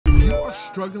y'all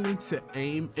struggling to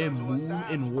aim and move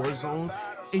in Warzone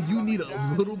and you need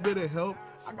a little bit of help,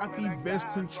 I got the best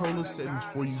controller settings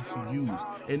for you to use.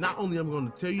 And not only am I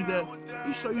going to tell you that, let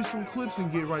me show you some clips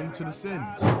and get right into the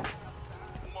settings.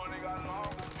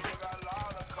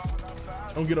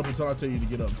 Don't get up until I tell you to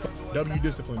get up. W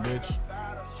discipline, bitch.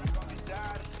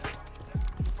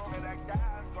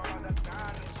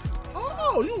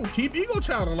 Oh, you don't keep ego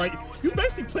chowder. Like, you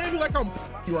basically playing me like I'm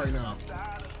you right now.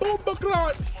 Boom,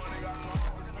 bucklot.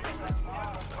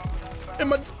 And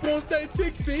my won't stay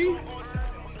tixie.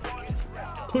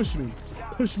 Push me,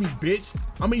 bitch.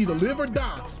 I'ma either live or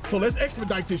die. So let's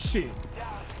expedite this shit.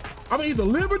 I'ma either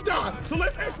live or die. So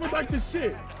let's expedite this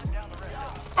shit.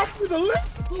 I'm either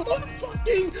live or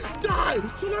fucking die.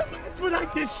 So let's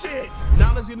expedite this shit.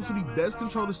 Now let's get into the best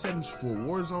controller settings for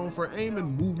Warzone for aim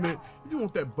and movement. If you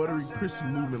want that buttery, crispy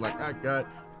movement like I got,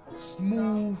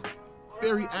 smooth,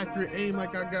 very accurate aim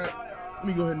like I got, let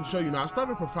me go ahead and show you. Now I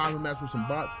started a private match with some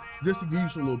bots just to give you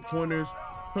some little pointers,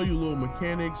 show you little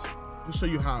mechanics, just show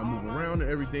you how I move around and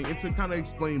everything, and to kind of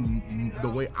explain the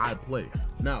way I play.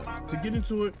 Now, to get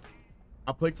into it,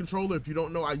 I play controller. If you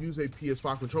don't know, I use a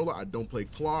PS5 controller. I don't play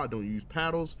claw, I don't use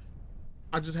paddles.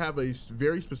 I just have a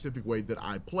very specific way that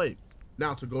I play.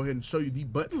 Now, to go ahead and show you the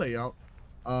button layout.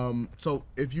 So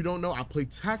if you don't know, I play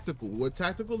tactical. What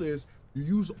tactical is, you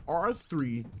use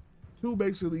R3 to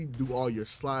basically do all your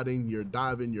sliding, your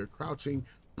diving, your crouching,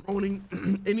 proning,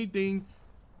 anything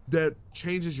that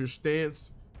changes your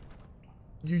stance.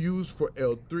 You use for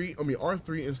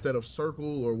R3 instead of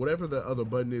circle or whatever the other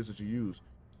button is that you use.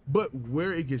 But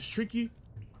where it gets tricky,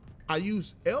 I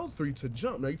use L3 to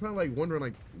jump. Now you're probably like wondering,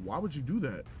 like, why would you do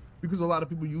that? Because a lot of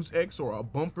people use X or a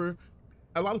bumper.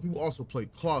 A lot of people also play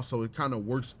claw, so it kind of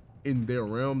works in their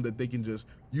realm that they can just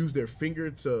use their finger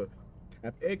to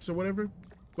tap X or whatever.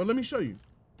 But let me show you.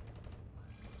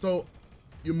 So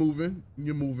you're moving.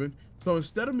 So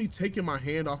instead of me taking my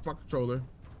hand off my controller,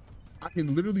 I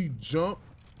can literally jump,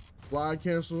 slide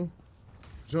cancel,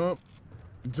 jump,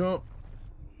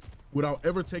 without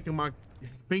ever taking my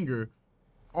finger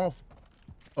off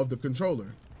of the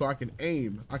controller. So I can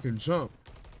aim, I can jump,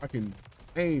 I can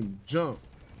aim, jump,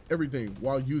 everything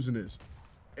while using this.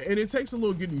 And it takes a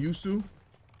little getting used to,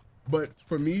 but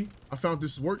for me, I found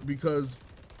this worked because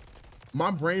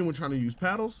my brain when trying to use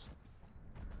paddles,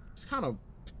 it's kind of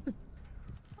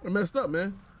messed up,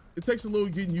 man. It takes a little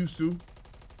getting used to.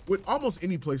 With almost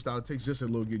any playstyle, it takes just a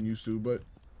little getting used to, but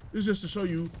it's just to show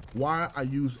you why I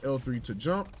use L3 to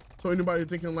jump. So anybody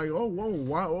thinking like, oh, whoa,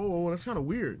 why? Oh, that's kind of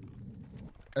weird.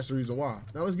 That's the reason why.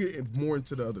 Now let's get more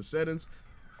into the other settings.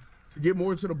 To get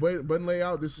more into the button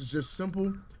layout, this is just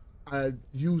simple. I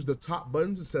use the top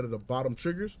buttons instead of the bottom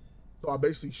triggers. So I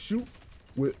basically shoot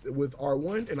with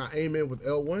R1 and I aim in with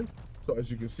L1. So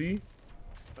as you can see,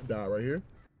 I die right here.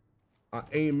 I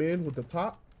aim in with the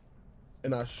top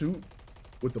and I shoot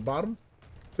with the bottom.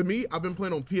 To me, I've been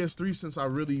playing on PS3 since I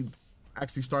really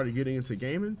actually started getting into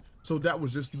gaming. So that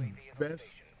was just the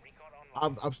best.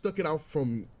 I've stuck it out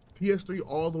from PS3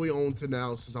 all the way on to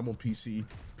now since I'm on PC,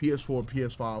 PS4,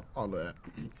 PS5, all of that.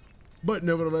 But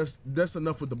nevertheless, that's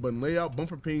enough with the button layout.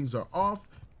 Bumper pings are off.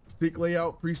 Stick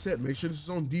layout preset, make sure this is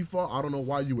on default. I don't know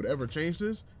why you would ever change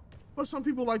this, but some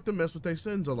people like to mess with their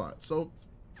settings a lot. So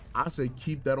I say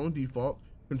keep that on default.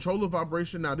 Controller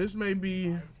vibration, now this might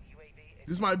be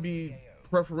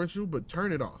preferential, but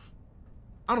turn it off.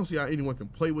 I don't see how anyone can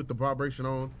play with the vibration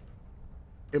on.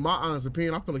 In my honest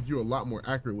opinion, I feel like you're a lot more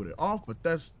accurate with it off, but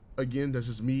that's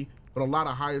just me. But a lot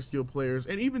of higher skill players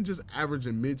and even just average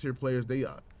and mid-tier players,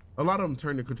 a lot of them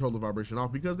turn the controller vibration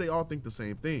off because they all think the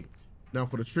same thing. Now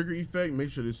for the trigger effect,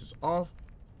 make sure this is off.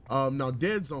 Now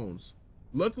dead zones.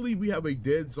 Luckily we have a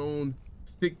dead zone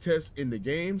stick test in the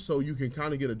game, so you can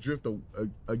kind of get a drift of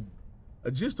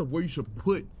a gist of where you should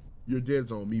put your dead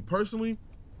zone. Me personally,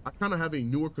 I kind of have a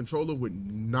newer controller with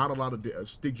not a lot of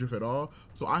stick drift at all,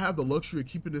 so I have the luxury of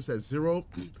keeping this at 0.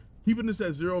 Keeping this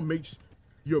at 0 makes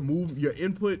your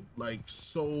input like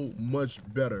so much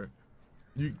better.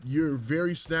 You're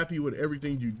very snappy with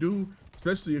everything you do,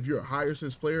 especially if you're a higher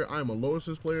sense player. I'm a lower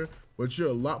sense player, but you're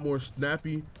a lot more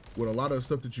snappy with a lot of the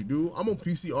stuff that you do. I'm on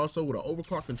PC also with an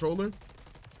overclock controller.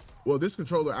 Well, this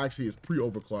controller actually is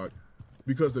pre-overclocked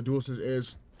because the DualSense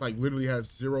Edge like literally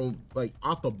has 0, like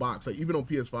off the box, like even on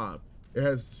PS5, it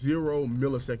has 0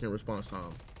 millisecond response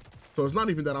time. So it's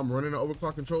not even that I'm running an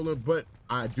overclock controller, but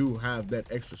I do have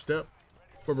that extra step.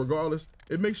 But regardless,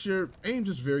 it makes your aim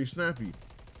just very snappy.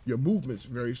 Your movement's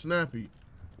very snappy.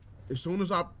 As soon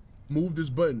as I move this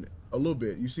button a little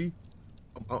bit, you see,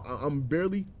 I'm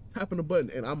barely tapping the button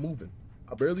and I'm moving.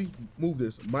 I barely move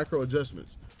this, micro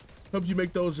adjustments. Help you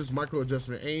make those just micro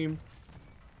adjustment aim.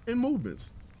 and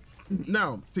movements.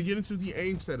 Now, to get into the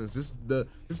aim settings, this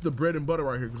is the bread and butter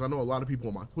right here, because I know a lot of people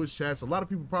on my Twitch chats, a lot of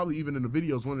people probably even in the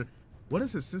videos wondering, what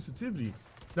is his sensitivity?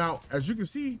 Now, as you can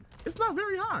see, it's not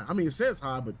very high. I mean, it says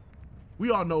high, but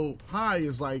we all know high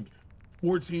is like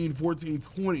 14,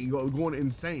 20, going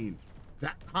insane.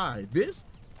 That's high. This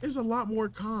is a lot more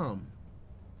calm.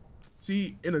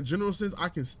 See, in a general sense, I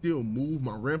can still move.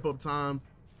 My ramp up time,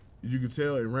 you can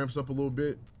tell it ramps up a little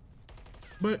bit,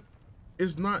 but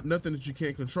it's not nothing that you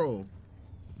can't control.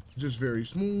 Just very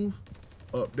smooth,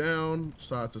 up, down,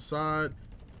 side to side.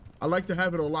 I like to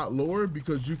have it a lot lower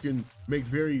because you can make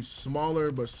very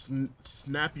smaller but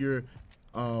snappier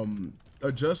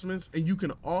adjustments, and you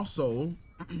can also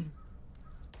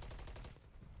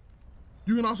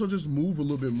just move a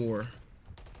little bit more.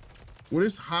 When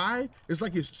it's high, it's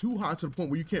like it's too high to the point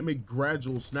where you can't make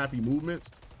gradual snappy movements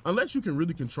unless you can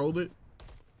really control it.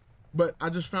 But I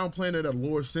just found playing it at a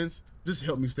lower sense just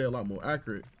helped me stay a lot more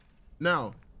accurate.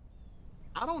 Now,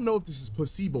 I don't know if this is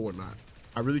placebo or not.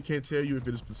 I really can't tell you if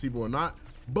it is placebo or not,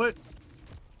 but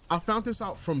I found this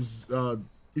out from,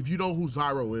 if you know who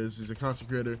Zyro is, he's a content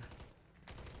creator.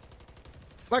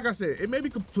 Like I said, it may be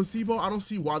placebo. I don't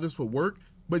see why this would work,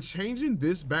 but changing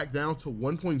this back down to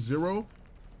 1.0.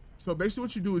 So basically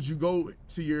what you do is you go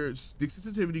to your stick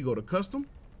sensitivity, go to custom,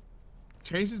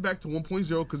 change this back to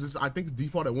 1.0 because I think it's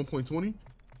default at 1.20,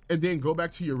 and then go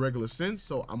back to your regular sense.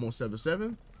 So I'm on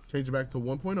 7.7, change it back to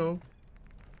 1.0.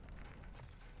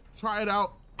 Try it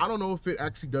out. I don't know if it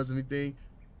actually does anything,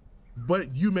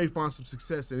 but you may find some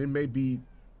success, and it may be,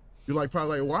 you're like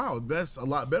probably like, wow, that's a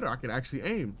lot better. I can actually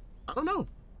aim. I don't know.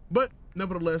 But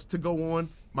nevertheless, to go on,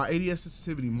 my ADS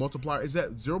sensitivity multiplier is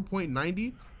at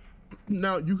 0.90.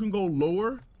 Now you can go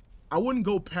lower. I wouldn't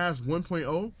go past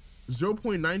 1.0.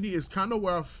 0.90 is kind of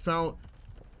where I found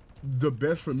the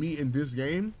best for me in this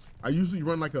game. I usually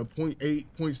run like a 0.8,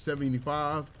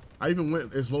 0.75. I even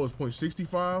went as low as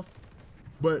 0.65.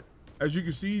 But as you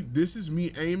can see, this is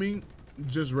me aiming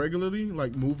just regularly,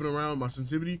 like moving around my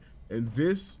sensitivity. And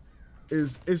this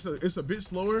is, it's a bit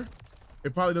slower.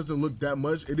 It probably doesn't look that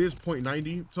much. It is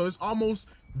 0.90. So it's almost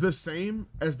the same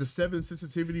as the 7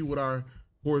 sensitivity with our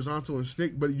horizontal and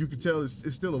stick, but you can tell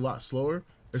it's still a lot slower,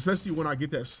 especially when I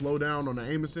get that slowdown on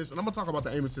the aim assist. And I'm gonna talk about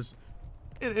the aim assist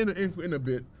in a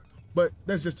bit, but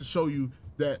that's just to show you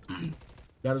that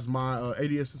that is my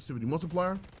ADS sensitivity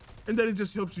multiplier, and that it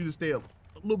just helps you to stay a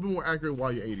little bit more accurate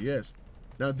while you're ADS.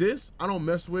 Now this, I don't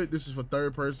mess with. This is for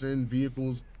third person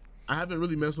vehicles. I haven't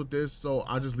really messed with this, so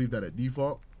I just leave that at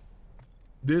default.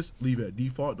 This, leave it at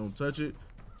default, don't touch it.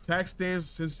 Tac stance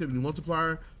sensitivity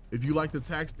multiplier. If you like the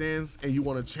tac stance and you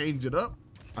want to change it up,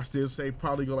 I still say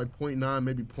probably go like 0.9,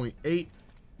 maybe 0.8,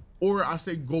 or I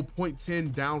say go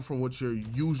 0.10 down from what your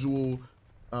usual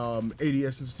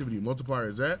ADS sensitivity multiplier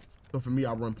is at. So for me,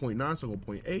 I run 0.9, so go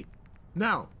 0.8.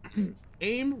 Now,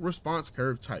 aim response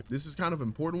curve type. This is kind of an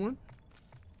important one.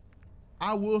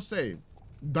 I will say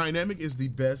dynamic is the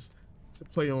best to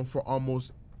play on for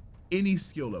almost any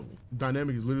skill level.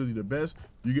 Dynamic is literally the best.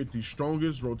 You get the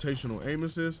strongest rotational aim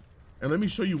assist. And let me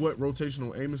show you what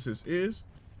rotational aim assist is.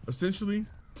 Essentially,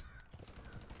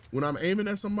 when I'm aiming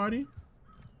at somebody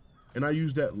and I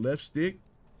use that left stick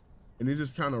and it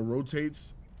just kind of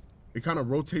rotates, it kind of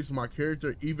rotates my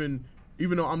character even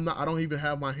though I don't even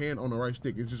have my hand on the right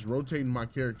stick. It's just rotating my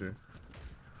character.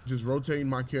 Just rotating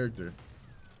my character.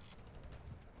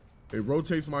 It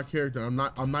rotates my character. I'm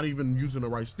not even using the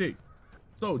right stick.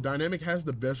 So dynamic has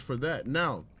the best for that.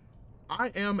 Now, I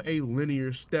am a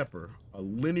linear stepper, a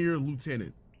linear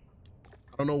lieutenant.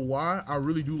 I don't know why. I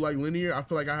really do like linear. I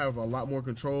feel like I have a lot more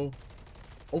control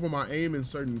over my aim in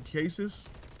certain cases.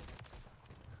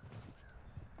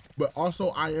 But also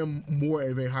I am more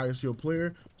of a higher skill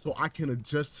player, so I can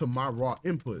adjust to my raw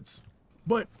inputs.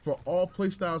 But for all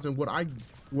playstyles and what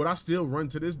I still run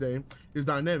to this day is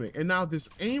dynamic. And now this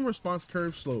aim response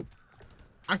curve slope,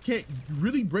 I can't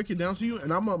really break it down to you,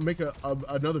 and I'm gonna make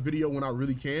another video when I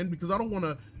really can, because I don't want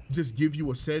to just give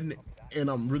you a setting and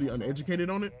I'm really uneducated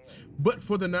on it. But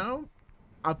for the now,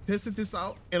 I've tested this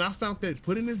out and I found that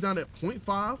putting this down at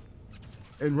 0.5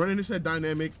 and running this at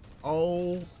dynamic,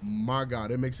 oh my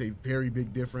God, it makes a very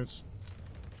big difference.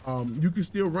 You can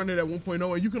still run it at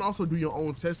 1.0, and you can also do your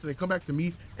own testing and come back to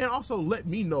me and also let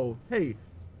me know, hey,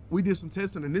 we did some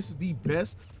testing and this is the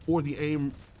best for the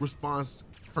aim response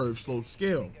curve slope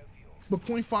scale. But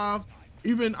 0.5,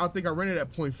 even I think I ran it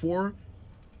at 0.4.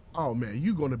 Oh man,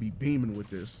 you're gonna be beaming with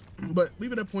this. But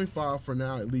leave it at 0.5 for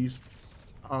now at least.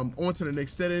 On to the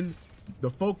next setting. The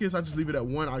focus, I just leave it at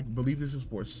 1. I believe this is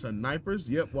for snipers.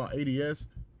 Yep, while ADS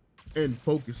and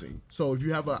focusing. So if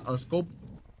you have a scope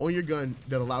on your gun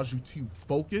that allows you to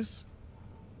focus,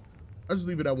 I just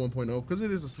leave it at 1.0 because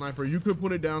it is a sniper. You could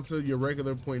put it down to your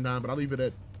regular 0.9, but I leave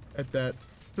it at that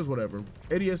because whatever.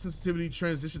 ADS sensitivity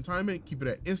transition timing, keep it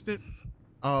at instant.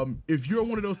 If you're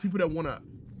one of those people that want to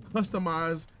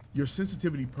customize your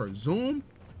sensitivity per zoom,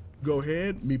 go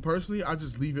ahead. Me personally, I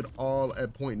just leave it all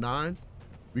at 0.9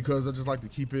 because I just like to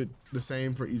keep it the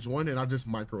same for each one, and I just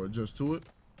micro adjust to it.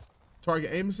 Target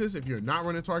aim assist, if you're not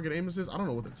running target aim assist, I don't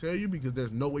know what to tell you because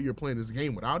there's no way you're playing this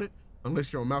game without it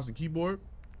unless you're on mouse and keyboard.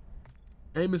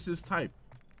 Aim assist type,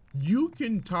 you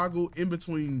can toggle in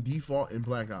between default and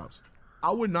Black Ops.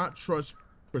 I would not trust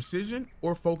precision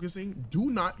or focusing. Do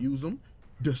not use them.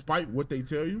 Despite what they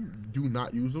tell you, do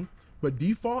not use them. But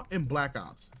default and Black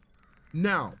Ops.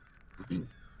 Now,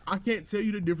 I can't tell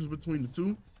you the difference between the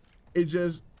two. It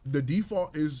just, the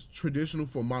default is traditional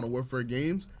for Modern Warfare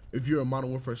games. If you're a Modern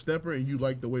Warfare stepper and you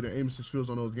like the way the aim assist feels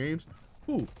on those games,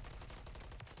 cool.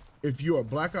 If you're a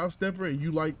Black Ops stepper and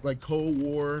you like Cold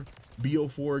War,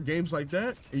 BO4, games like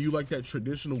that, and you like that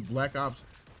traditional Black Ops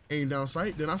aim down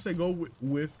sight, then I say go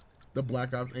with the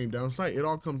Black Ops aim down sight. It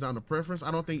all comes down to preference.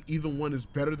 I don't think either one is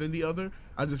better than the other.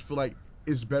 I just feel like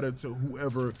it's better to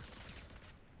whoever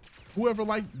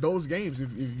like those games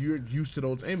if you're used to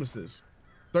those aim assists.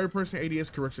 Third person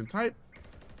ADS correction type,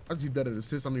 I keep that at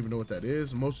assist. I don't even know what that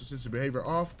is. Most assisted behavior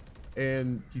off,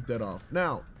 and keep that off.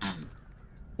 Now,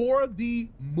 for the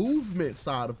movement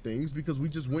side of things, because we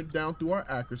just went down through our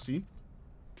accuracy,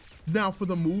 now for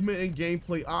the movement and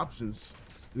gameplay options,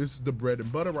 this is the bread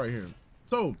and butter right here.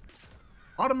 So,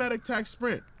 automatic tac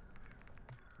sprint.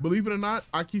 Believe it or not,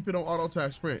 I keep it on auto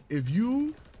tac sprint. If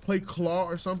you play claw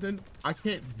or something, I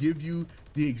can't give you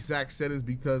the exact settings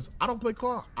because I don't play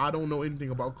claw. I don't know anything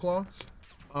about claw.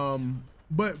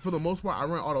 But for the most part, I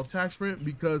run auto tac sprint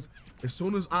because as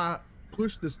soon as I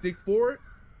push the stick forward,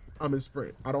 I'm in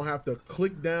sprint. I don't have to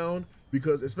click down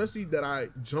because, especially that I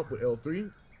jump with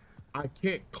L3, I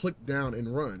can't click down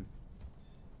and run.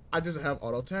 I just have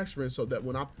auto tac sprint so that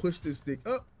when I push this stick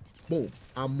up, boom,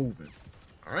 I'm moving.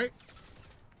 All right.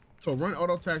 So run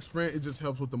auto tac sprint. It just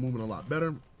helps with the movement a lot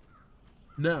better.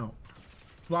 Now,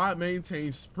 slide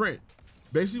maintain sprint.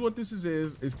 Basically what this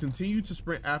is continue to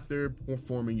sprint after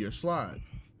performing your slide.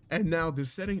 And now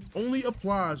this setting only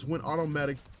applies when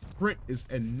automatic sprint is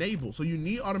enabled. So you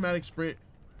need automatic sprint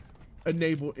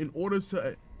enabled in order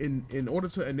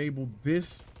to enable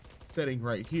this setting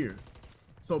right here.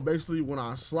 So basically when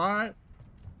I slide,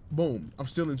 boom, I'm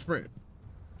still in sprint.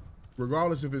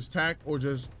 Regardless if it's tac or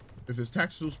just, if it's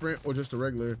tactical sprint or just a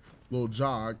regular little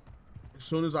jog. As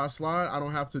soon as I slide, I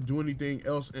don't have to do anything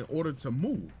else in order to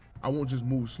move. I won't just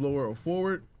move slower or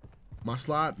forward. My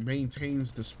slide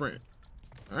maintains the sprint.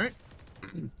 All right.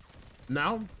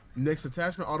 Now, next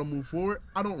attachment, auto move forward.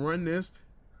 I don't run this.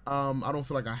 I don't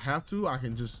feel like I have to. I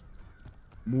can just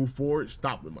move forward,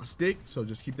 stop with my stick. So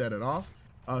just keep that at off.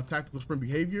 Tactical sprint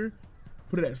behavior,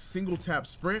 put it at single tap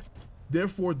sprint.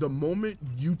 Therefore, the moment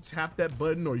you tap that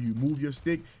button or you move your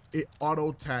stick, it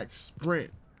auto tac sprint.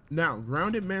 Now,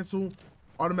 grounded mantle,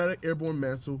 automatic airborne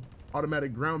mantle,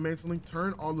 automatic ground mantling,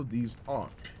 turn all of these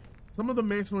off. Some of the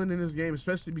mantling in this game,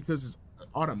 especially because it's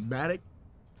automatic,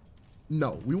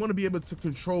 no, we want to be able to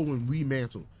control when we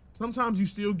mantle. Sometimes you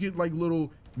still get like little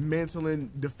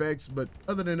mantling defects, but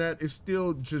other than that, it's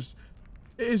still just,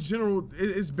 it's general,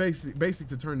 it's basic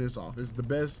to turn this off. It's the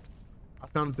best. I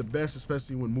found it the best,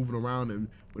 especially when moving around and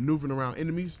maneuvering around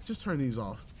enemies. Just turn these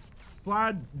off.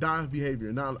 Slide dive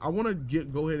behavior. Now I want to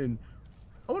go ahead and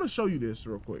I want to show you this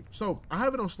real quick. So I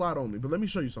have it on slide only, but let me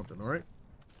show you something. All right,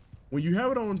 when you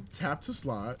have it on tap to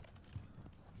slide,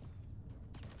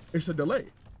 it's a delay.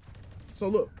 So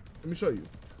look, let me show you.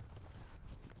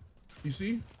 You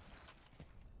see,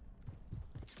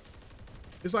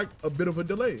 it's like a bit of a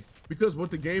delay because what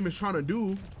the game is trying to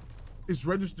do is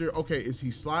register, okay, is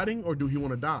he sliding or do he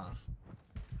want to dive?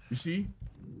 You see,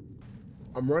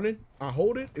 I'm running, I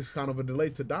hold it, it's kind of a delay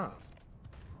to dive.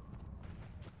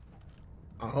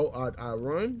 I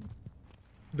run,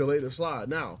 delay to slide.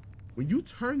 Now, when you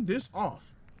turn this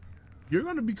off, you're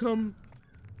not gonna become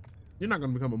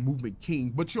a movement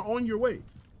king, but you're on your way.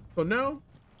 So now,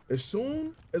 as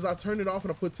soon as I turn it off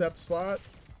and I put tap to slide,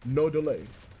 no delay.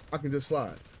 I can just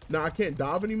slide. Now I can't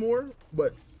dive anymore,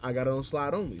 but I got it on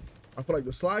slide only. I feel like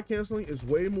the slide canceling is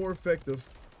way more effective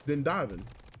than diving.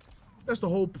 That's the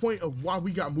whole point of why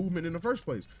we got movement in the first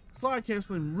place. Slide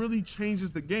canceling really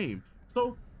changes the game.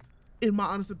 So, in my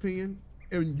honest opinion,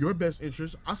 in your best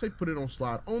interest, I say put it on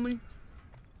slide only.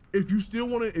 If you still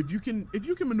want to, if you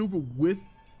can maneuver with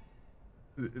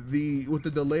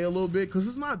the delay a little bit, because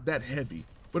it's not that heavy.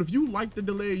 But if you like the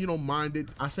delay, you don't mind it,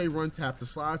 I say run tap to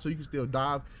slide so you can still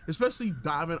dive, especially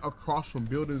diving across from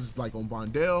buildings like on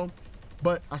Vondel.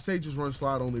 but I say just run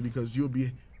slide only because you'll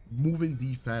be moving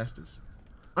the fastest.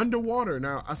 Underwater,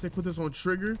 now I say put this on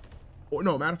trigger, or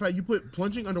no, matter of fact, you put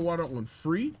plunging underwater on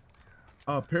free,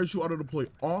 parachute auto deploy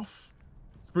off,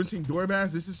 sprinting door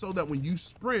bash. This is so that when you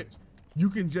sprint, you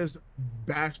can just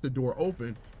bash the door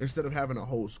open instead of having a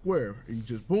whole square. And you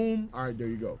just boom, all right, there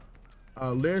you go.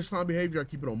 Layer slime behavior, I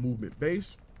keep it on movement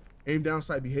base. Aim down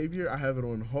sight behavior, I have it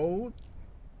on hold.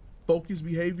 Focus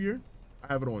behavior,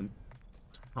 I have it on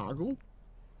toggle.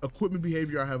 Equipment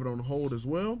behavior, I have it on hold as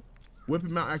well.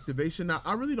 Weapon mount activation, now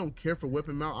I really don't care for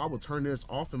weapon mount. I will turn this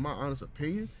off in my honest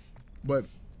opinion, but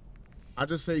I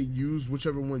just say use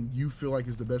whichever one you feel like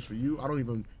is the best for you. I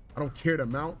don't care to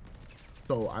mount,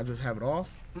 so I just have it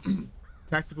off.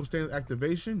 Tactical stance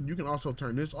activation, you can also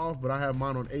turn this off, but I have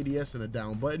mine on ADS and a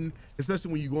down button,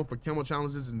 especially when you're going for camo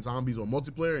challenges and zombies or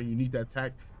multiplayer and you need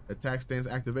that attack stance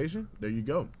activation. There you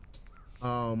go.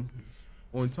 On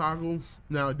toggle,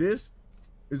 now this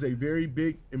is a very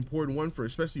big important one for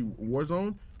especially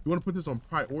Warzone. You want to put this on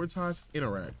prioritize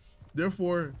interact.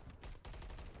 Therefore,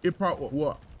 it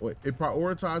prioritizes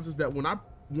that when I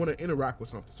want to interact with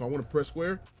something, so I want to press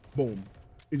square, boom,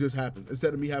 it just happens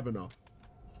instead of me having a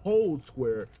hold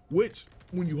square, which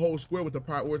when you hold square with the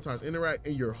prioritize interact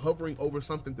and you're hovering over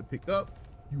something to pick up,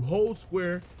 you hold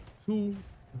square to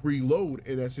reload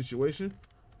in that situation,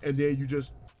 and then you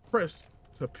just press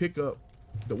to pick up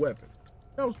the weapon.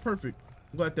 That was perfect.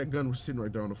 I'm glad that gun was sitting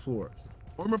right there on the floor.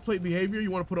 Armor plate behavior, you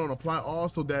want to put on apply all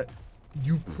so that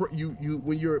you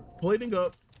when you're plating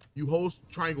up, you hold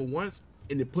triangle once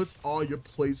and it puts all your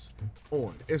plates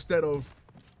on instead of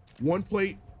one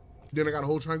plate, then I got a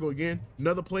whole triangle again,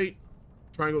 another plate,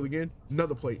 triangle again,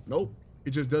 another plate. Nope, it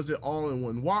just does it all in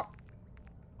one whop.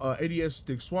 ADS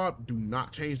stick swap, do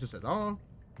not change this at all.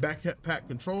 Backpack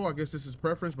control, I guess this is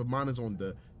preference, but mine is on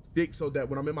the stick so that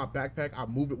when I'm in my backpack, I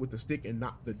move it with the stick and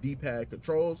not the D-pad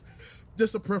controls.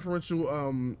 Just a preferential,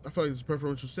 I feel like it's a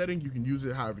preferential setting. You can use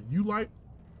it however you like.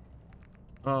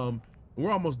 We're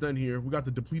almost done here. We got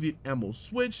the depleted ammo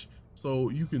switch, so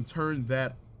you can turn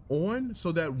that on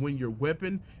so that when your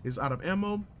weapon is out of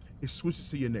ammo, it switches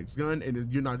to your next gun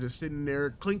and you're not just sitting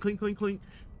there clink, clink, clink, clink,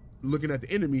 looking at the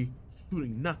enemy,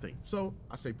 shooting nothing. So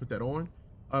I say put that on.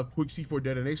 Quick C4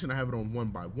 detonation, I have it on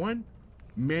 1x1.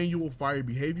 Manual fire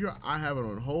behavior, I have it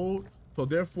on hold. So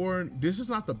therefore, this is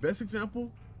not the best example,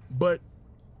 but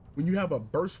when you have a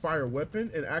burst fire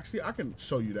weapon, and actually I can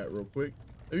show you that real quick.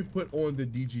 Let me put on the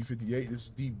DG58. It's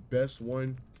the best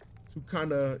one to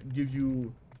kind of give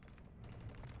you,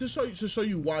 to show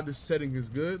you why this setting is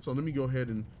good. So let me go ahead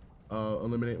and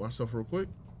eliminate myself real quick.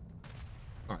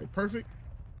 All right, perfect.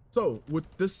 So with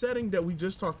the setting that we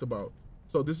just talked about,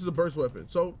 so this is a burst weapon.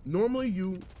 So normally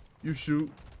you shoot,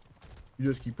 you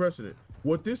just keep pressing it.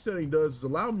 What this setting does is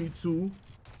allow me to,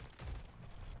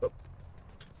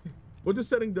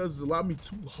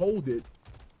 hold it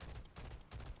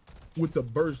with the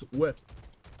burst weapon,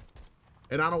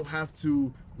 and I don't have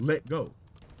to let go.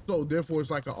 So therefore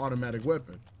it's like an automatic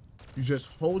weapon. You just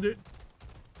hold it.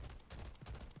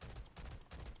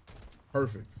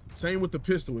 Perfect. Same with the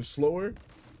pistol, it's slower,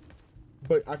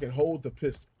 but I can hold the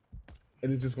pistol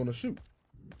and it's just gonna shoot.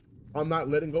 I'm not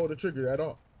letting go of the trigger at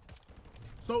all.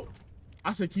 So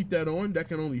I say keep that on. That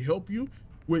can only help you.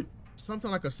 With something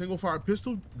like a single fire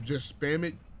pistol, just spam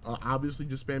it. Obviously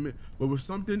just spam it. But with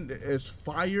something as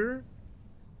fire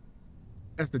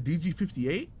as the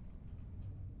DG58,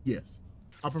 yes,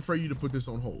 I prefer you to put this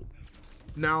on hold.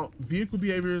 Now, vehicle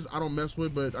behaviors, I don't mess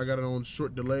with, but I got it on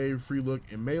short delay, free look,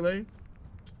 and melee.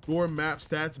 Score, map,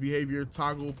 stats, behavior,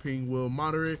 toggle, ping, wheel,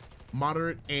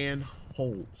 moderate, and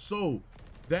hold. So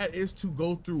that is to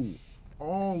go through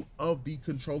all of the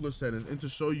controller settings and to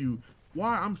show you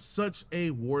why I'm such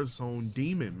a Warzone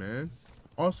demon, man.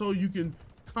 Also, you can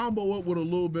combo up with a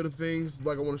little bit of things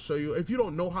like I want to show you. If you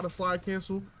don't know how to slide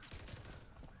cancel,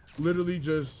 literally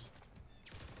just,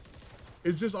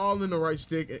 it's just all in the right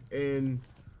stick, and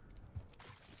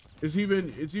it's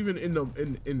even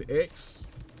in X.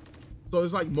 So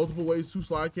it's like multiple ways to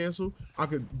slide cancel. I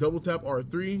could double tap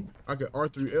R3, I could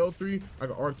R3 L3, I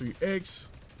could R3 X.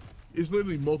 It's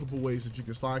literally multiple ways that you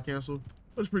can slide cancel.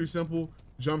 It's pretty simple.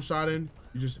 Jump shot in,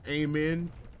 you just aim in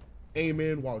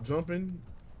while jumping.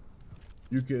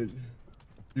 You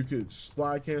could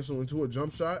slide cancel into a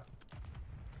jump shot,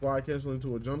 slide cancel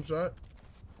into a jump shot,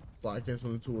 slide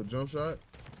cancel into a jump shot.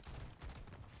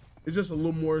 It's just a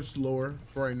little more slower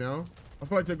for right now. I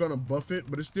feel like they're gonna buff it,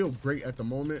 but it's still great at the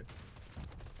moment.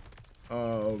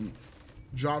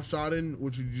 Drop shot in,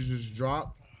 which you just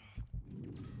drop.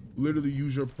 Literally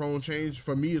use your prone change.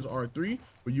 For me, it's R3,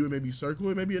 but you would maybe circle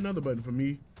it, maybe another button. For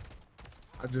me,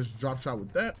 I just drop shot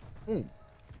with that. Boom.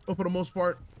 But for the most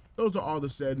part, those are all the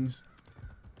settings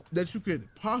that you could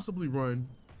possibly run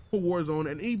for Warzone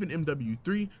and even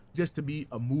MW3 just to be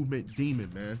a movement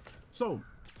demon, man. So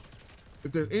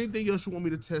if there's anything else you want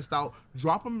me to test out,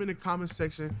 drop them in the comment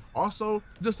section. Also,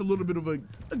 just a little bit of a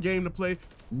game to play.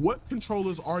 What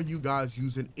controllers are you guys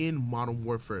using in Modern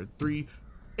Warfare 3?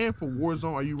 And for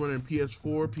Warzone, are you running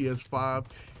PS4, PS5,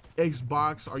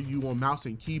 Xbox? Are you on mouse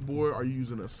and keyboard? Are you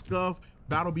using a Scuff,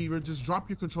 Battle Beaver? Just drop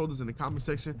your controllers in the comment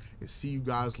section and see you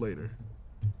guys later.